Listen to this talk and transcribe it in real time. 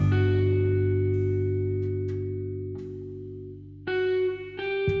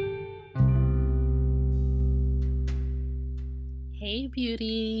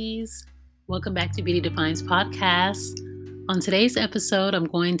beauties. Welcome back to Beauty Defines Podcast. On today's episode, I'm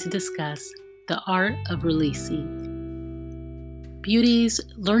going to discuss the art of releasing. Beauties,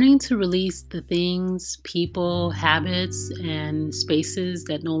 learning to release the things, people, habits, and spaces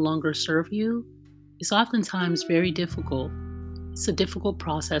that no longer serve you is oftentimes very difficult. It's a difficult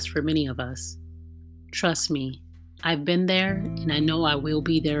process for many of us. Trust me, I've been there and I know I will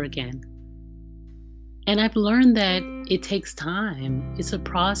be there again. And I've learned that it takes time. It's a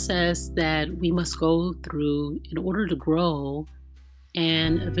process that we must go through in order to grow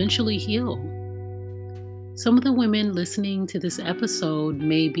and eventually heal. Some of the women listening to this episode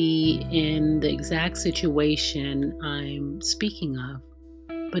may be in the exact situation I'm speaking of,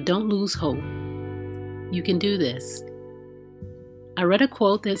 but don't lose hope. You can do this. I read a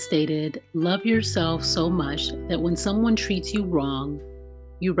quote that stated, "Love yourself so much that when someone treats you wrong,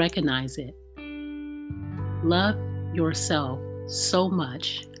 you recognize it." Love yourself so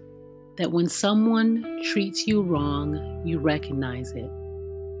much that when someone treats you wrong, you recognize it.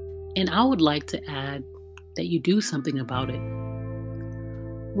 And I would like to add that you do something about it.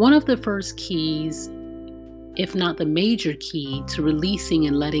 One of the first keys, if not the major key, to releasing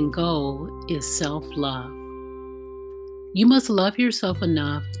and letting go is self-love. You must love yourself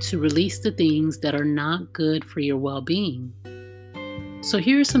enough to release the things that are not good for your well-being. So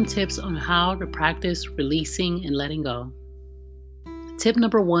here are some tips on how to practice releasing and letting go. Tip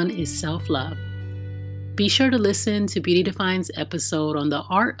number 1 is self-love. Be sure to listen to Beauty Defines episode on the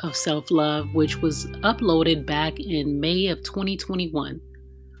art of self-love, which was uploaded back in May of 2021.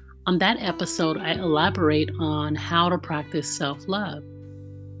 On that episode, I elaborate on how to practice self-love.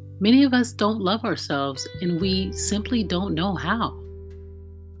 Many of us don't love ourselves and we simply don't know how.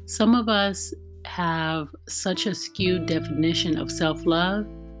 Some of us have such a skewed definition of self-love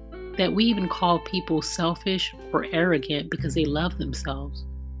that we even call people selfish or arrogant because they love themselves.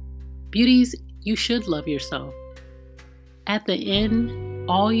 Beauties, you should love yourself. At the end,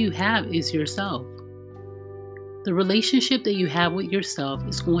 all you have is yourself. The relationship that you have with yourself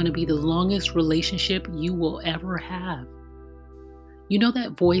is going to be the longest relationship you will ever have. You know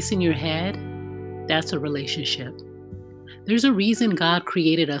that voice in your head? That's a relationship. There's a reason God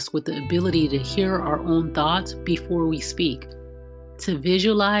created us with the ability to hear our own thoughts before we speak, to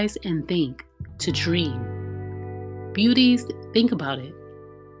visualize and think, to dream. Beauties, think about it.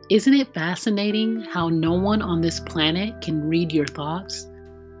 Isn't it fascinating how no one on this planet can read your thoughts?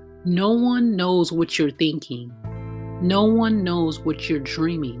 No one knows what you're thinking. No one knows what you're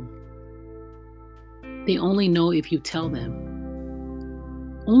dreaming. They only know if you tell them.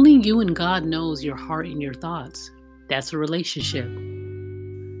 Only you and God knows your heart and your thoughts. That's a relationship.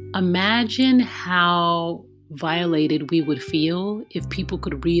 Imagine how violated we would feel if people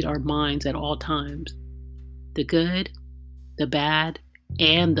could read our minds at all times. The good, the bad,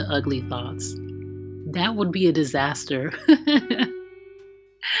 and the ugly thoughts. That would be a disaster.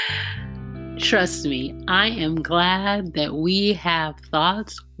 Trust me, I am glad that we have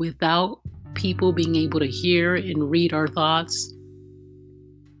thoughts without people being able to hear and read our thoughts.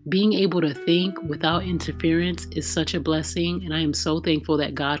 Being able to think without interference is such a blessing, and I am so thankful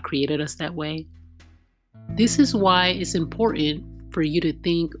that God created us that way. This is why it's important for you to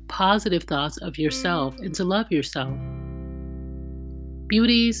think positive thoughts of yourself and to love yourself.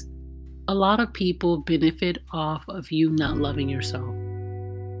 Beauties, a lot of people benefit off of you not loving yourself.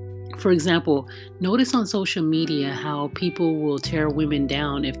 For example, notice on social media how people will tear women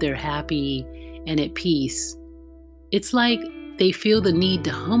down if they're happy and at peace. It's like they feel the need to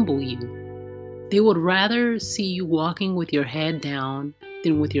humble you. They would rather see you walking with your head down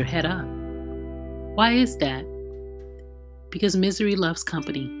than with your head up. Why is that? Because misery loves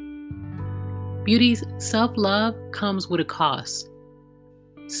company. Beauties, self-love comes with a cost.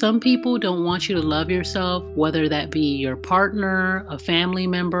 Some people don't want you to love yourself, whether that be your partner, a family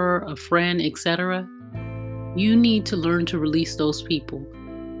member, a friend, etc. You need to learn to release those people.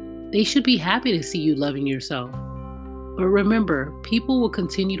 They should be happy to see you loving yourself. But remember, people will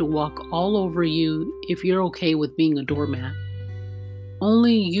continue to walk all over you if you're okay with being a doormat.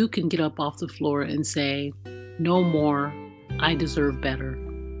 Only you can get up off the floor and say, "No more, I deserve better."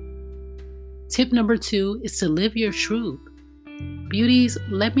 Tip number 2 is to live your truth. Beauties,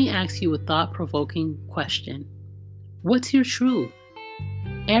 let me ask you a thought-provoking question. What's your truth?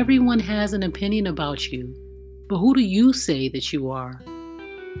 Everyone has an opinion about you, but who do you say that you are?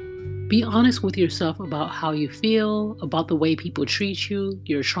 Be honest with yourself about how you feel, about the way people treat you,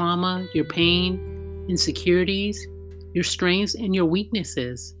 your trauma, your pain, insecurities, your strengths, and your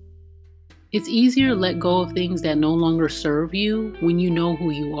weaknesses. It's easier to let go of things that no longer serve you when you know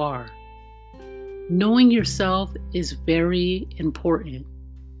who you are. Knowing yourself is very important.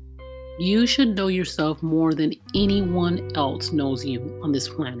 You should know yourself more than anyone else knows you on this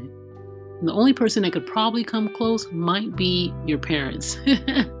planet. And the only person that could probably come close might be your parents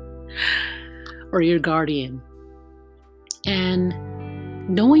or your guardian. And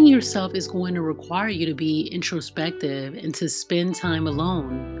knowing yourself is going to require you to be introspective and to spend time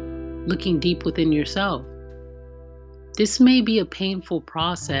alone, looking deep within yourself. This may be a painful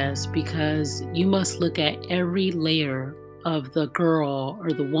process because you must look at every layer of the girl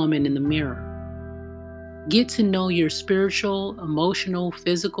or the woman in the mirror. Get to know your spiritual, emotional,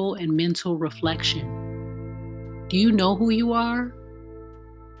 physical, and mental reflection. Do you know who you are?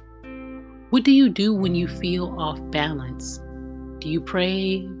 What do you do when you feel off balance? Do you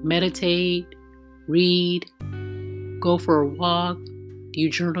pray, meditate, read, go for a walk? Do you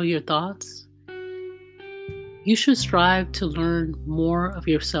journal your thoughts? You should strive to learn more of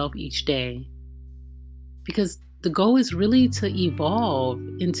yourself each day because the goal is really to evolve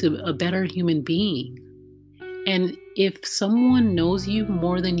into a better human being. And if someone knows you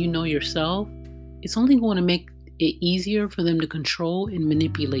more than you know yourself, it's only going to make it easier for them to control and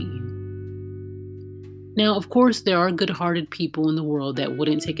manipulate you. Now, of course, there are good-hearted people in the world that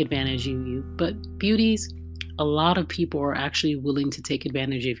wouldn't take advantage of you, but beauties, a lot of people are actually willing to take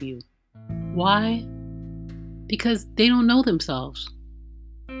advantage of you. Why? Because they don't know themselves.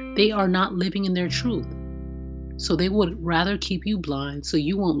 They are not living in their truth. So they would rather keep you blind so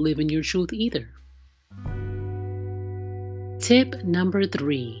you won't live in your truth either. Tip number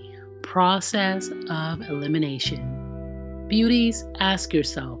 3, process of elimination. Beauties, ask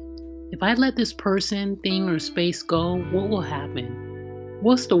yourself, if I let this person, thing, or space go, what will happen?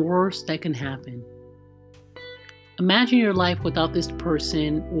 What's the worst that can happen? Imagine your life without this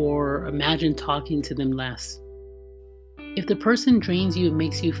person, or imagine talking to them less. If the person drains you and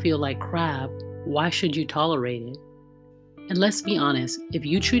makes you feel like crap, why should you tolerate it? And let's be honest, if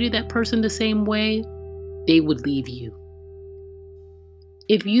you treated that person the same way, they would leave you.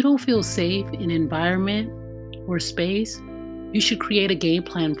 If you don't feel safe in an environment or space, you should create a game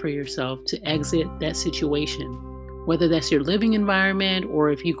plan for yourself to exit that situation, whether that's your living environment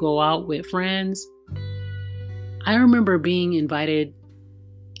or if you go out with friends. I remember being invited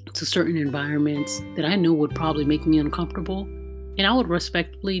to certain environments that I knew would probably make me uncomfortable, and I would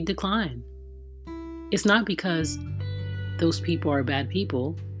respectfully decline. It's not because those people are bad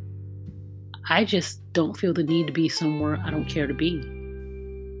people. I just don't feel the need to be somewhere I don't care to be.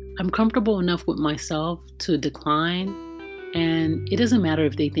 I'm comfortable enough with myself to decline, and it doesn't matter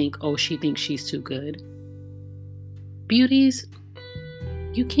if they think, oh, she thinks she's too good. Beauties,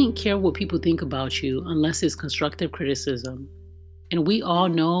 you can't care what people think about you unless it's constructive criticism. And we all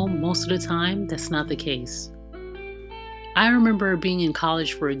know most of the time that's not the case. I remember being in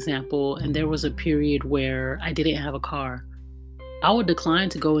college, for example, and there was a period where I didn't have a car. I would decline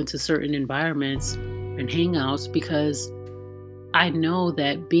to go into certain environments and hangouts because I know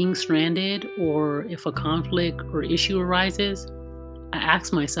that being stranded, or if a conflict or issue arises, I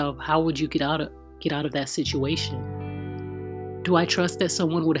ask myself, how would you get out of that situation? Do I trust that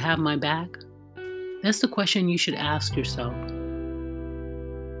someone would have my back? That's the question you should ask yourself.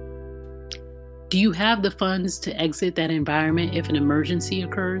 Do you have the funds to exit that environment if an emergency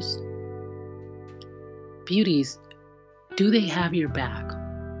occurs? Beauties, do they have your back?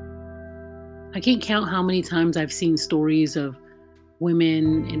 I can't count how many times I've seen stories of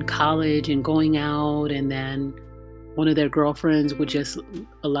women in college and going out, and then one of their girlfriends would just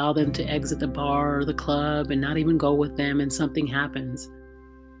allow them to exit the bar or the club and not even go with them, and something happens.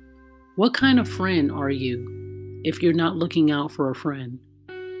 What kind of friend are you if you're not looking out for a friend?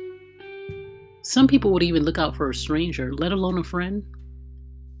 Some people would even look out for a stranger, let alone a friend.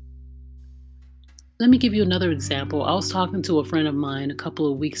 Let me give you another example. I was talking to a friend of mine a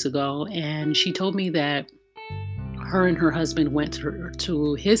couple of weeks ago, and she told me that her and her husband went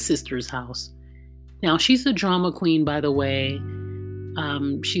to his sister's house. Now, she's a drama queen, by the way.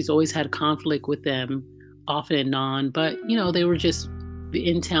 She's always had conflict with them off and on, but they were just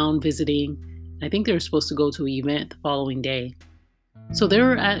in town visiting. I think they were supposed to go to an event the following day. So they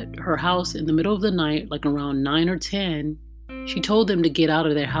were at her house in the middle of the night, like around 9 or 10. She told them to get out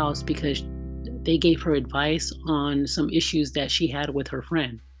of their house because they gave her advice on some issues that she had with her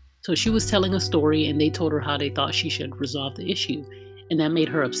friend. So she was telling a story, and they told her how they thought she should resolve the issue, and that made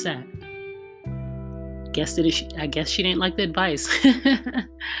her upset. I guess she didn't like the advice.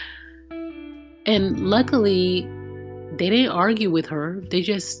 And luckily, they didn't argue with her. They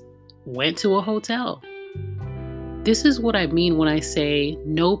just went to a hotel. This is what I mean when I say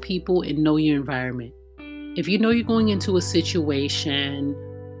know people and know your environment. If you know you're going into a situation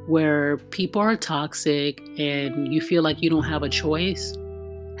where people are toxic and you feel like you don't have a choice,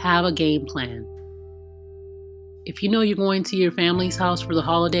 have a game plan. If you know you're going to your family's house for the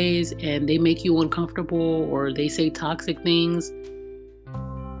holidays and they make you uncomfortable or they say toxic things,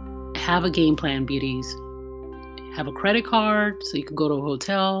 have a game plan, beauties. Have a credit card so you can go to a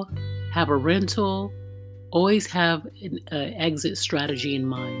hotel, have a rental, always have an exit strategy in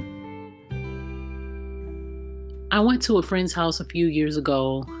mind. I went to a friend's house a few years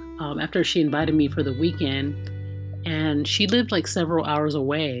ago after she invited me for the weekend, and she lived like several hours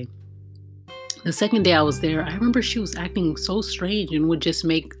away. The second day I was there, I remember she was acting so strange and would just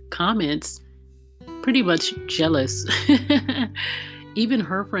make comments, pretty much jealous. Even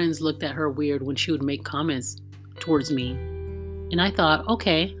her friends looked at her weird when she would make comments towards me. And I thought,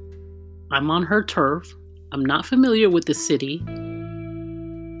 okay, I'm on her turf. I'm not familiar with the city.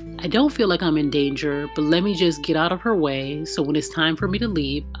 I don't feel like I'm in danger, but let me just get out of her way so when it's time for me to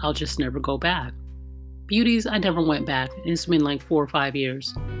leave, I'll just never go back. Beauties, I never went back. It's been like 4 or 5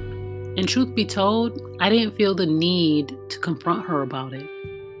 years. And truth be told, I didn't feel the need to confront her about it,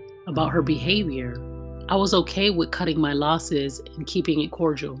 about her behavior. I was okay with cutting my losses and keeping it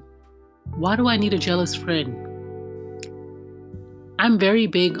cordial. Why do I need a jealous friend? I'm very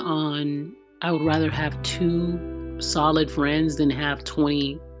big on, I would rather have 2 solid friends than have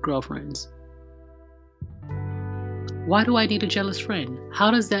 20 girlfriends. Why do I need a jealous friend?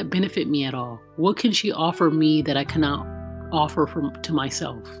 How does that benefit me at all? What can she offer me that I cannot offer to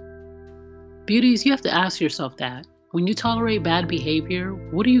myself? Beauties, you have to ask yourself that. When you tolerate bad behavior,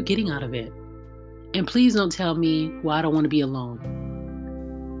 what are you getting out of it? And please don't tell me, well, I don't want to be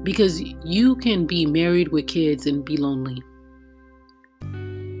alone. Because you can be married with kids and be lonely.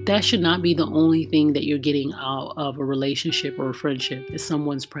 That should not be the only thing that you're getting out of a relationship or a friendship is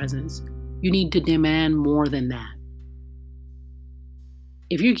someone's presence. You need to demand more than that.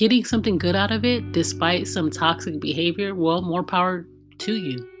 If you're getting something good out of it, despite some toxic behavior, well, more power to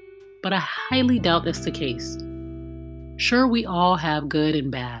you. But I highly doubt that's the case. Sure, we all have good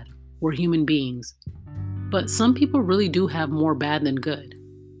and bad. We're human beings. But some people really do have more bad than good.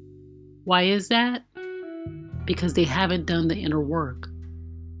 Why is that? Because they haven't done the inner work.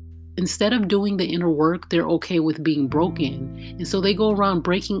 Instead of doing the inner work, they're okay with being broken. And so they go around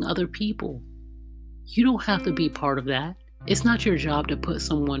breaking other people. You don't have to be part of that. It's not your job to put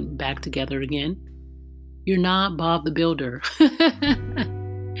someone back together again. You're not Bob the Builder.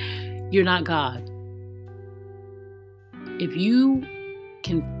 You're not God. If you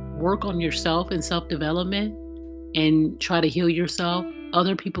can work on yourself and self-development and try to heal yourself,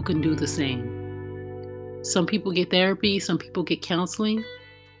 other people can do the same. Some people get therapy, some people get counseling.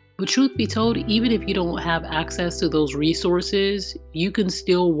 But truth be told, even if you don't have access to those resources, you can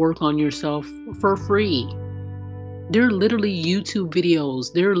still work on yourself for free. There are literally YouTube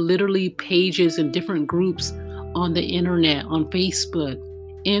videos. There are literally pages and different groups on the internet, on Facebook,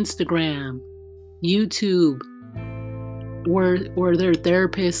 Instagram, YouTube, where there are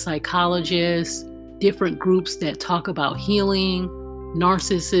therapists, psychologists, different groups that talk about healing,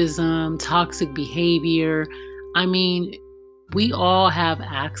 narcissism, toxic behavior. I mean, we all have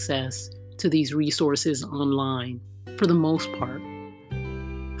access to these resources online for the most part.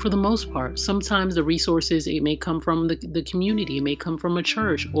 For the most part, sometimes the resources, it may come from the community, it may come from a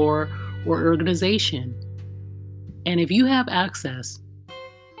church or organization. And if you have access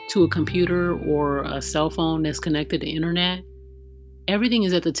to a computer or a cell phone that's connected to the internet, everything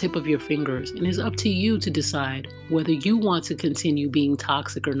is at the tip of your fingers, and it's up to you to decide whether you want to continue being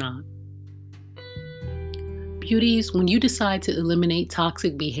toxic or not. Beauties, when you decide to eliminate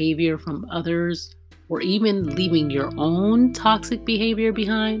toxic behavior from others, or even leaving your own toxic behavior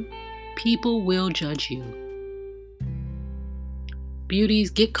behind, people will judge you. Beauties,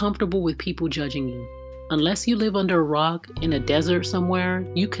 get comfortable with people judging you. Unless you live under a rock in a desert somewhere,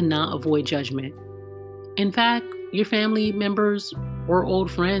 you cannot avoid judgment. In fact, your family members or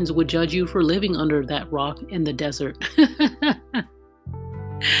old friends would judge you for living under that rock in the desert.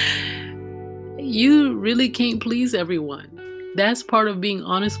 You really can't please everyone. That's part of being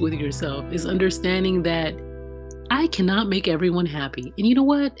honest with yourself, is understanding that I cannot make everyone happy. And you know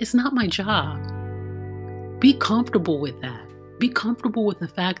what? It's not my job. Be comfortable with that. Be comfortable with the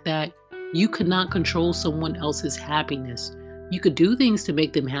fact that you could not control someone else's happiness. You could do things to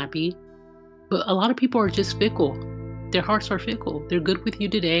make them happy, but a lot of people are just fickle. Their hearts are fickle. They're good with you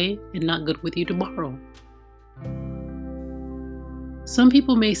today and not good with you tomorrow. Some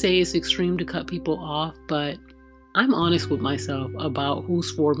people may say it's extreme to cut people off, but I'm honest with myself about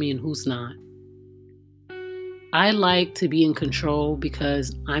who's for me and who's not. I like to be in control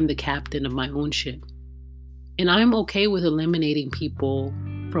because I'm the captain of my own ship. And I'm okay with eliminating people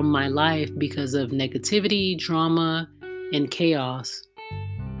from my life because of negativity, drama, and chaos.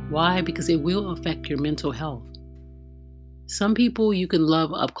 Why? Because it will affect your mental health. Some people you can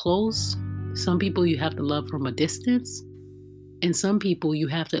love up close, some people you have to love from a distance, and some people you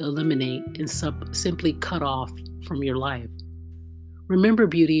have to eliminate and simply cut off from your life. Remember,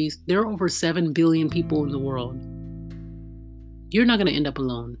 beauties, there are over 7 billion people in the world. You're not going to end up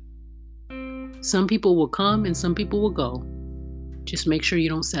alone. Some people will come and some people will go. Just make sure you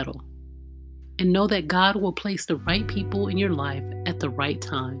don't settle. And know that God will place the right people in your life at the right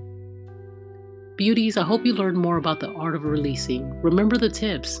time. Beauties, I hope you learned more about the art of releasing. Remember the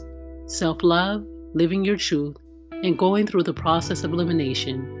tips: self-love, living your truth, and going through the process of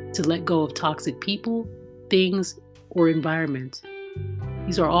elimination to let go of toxic people, things, or environments.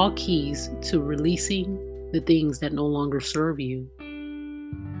 These are all keys to releasing the things that no longer serve you.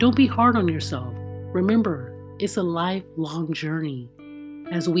 Don't be hard on yourself. Remember, it's a lifelong journey.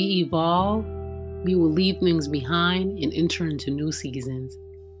 As we evolve, we will leave things behind and enter into new seasons.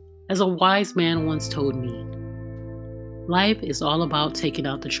 As a wise man once told me, life is all about taking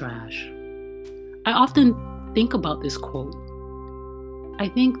out the trash. I often think about this quote. I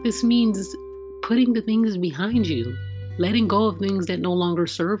think this means putting the things behind you, letting go of things that no longer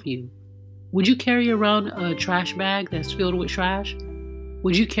serve you. Would you carry around a trash bag that's filled with trash?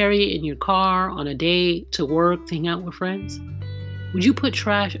 Would you carry it in your car on a day to work, to hang out with friends? Would you put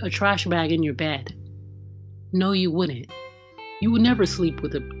a trash bag in your bed? No, you wouldn't. You would never sleep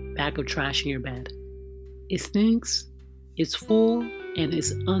with a bag of trash in your bed. It stinks, it's full, and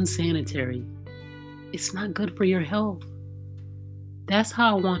it's unsanitary. It's not good for your health. That's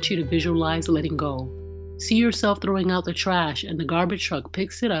how I want you to visualize letting go. See yourself throwing out the trash and the garbage truck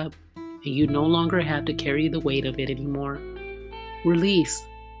picks it up and you no longer have to carry the weight of it anymore. Release,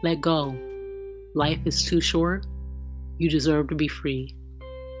 let go. Life is too short. You deserve to be free.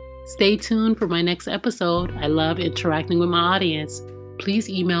 Stay tuned for my next episode. I love interacting with my audience. Please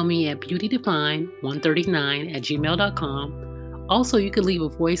email me at beautydefine139@gmail.com. Also, you can leave a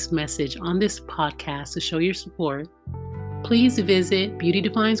voice message on this podcast to show your support. Please visit Beauty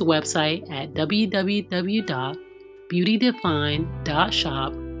Define's website at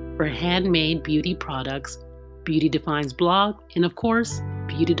www.beautydefine.shop for handmade beauty products, Beauty Define's blog, and of course,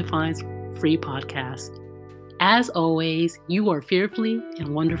 Beauty Define's free podcast. As always, you are fearfully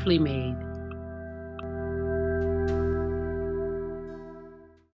and wonderfully made.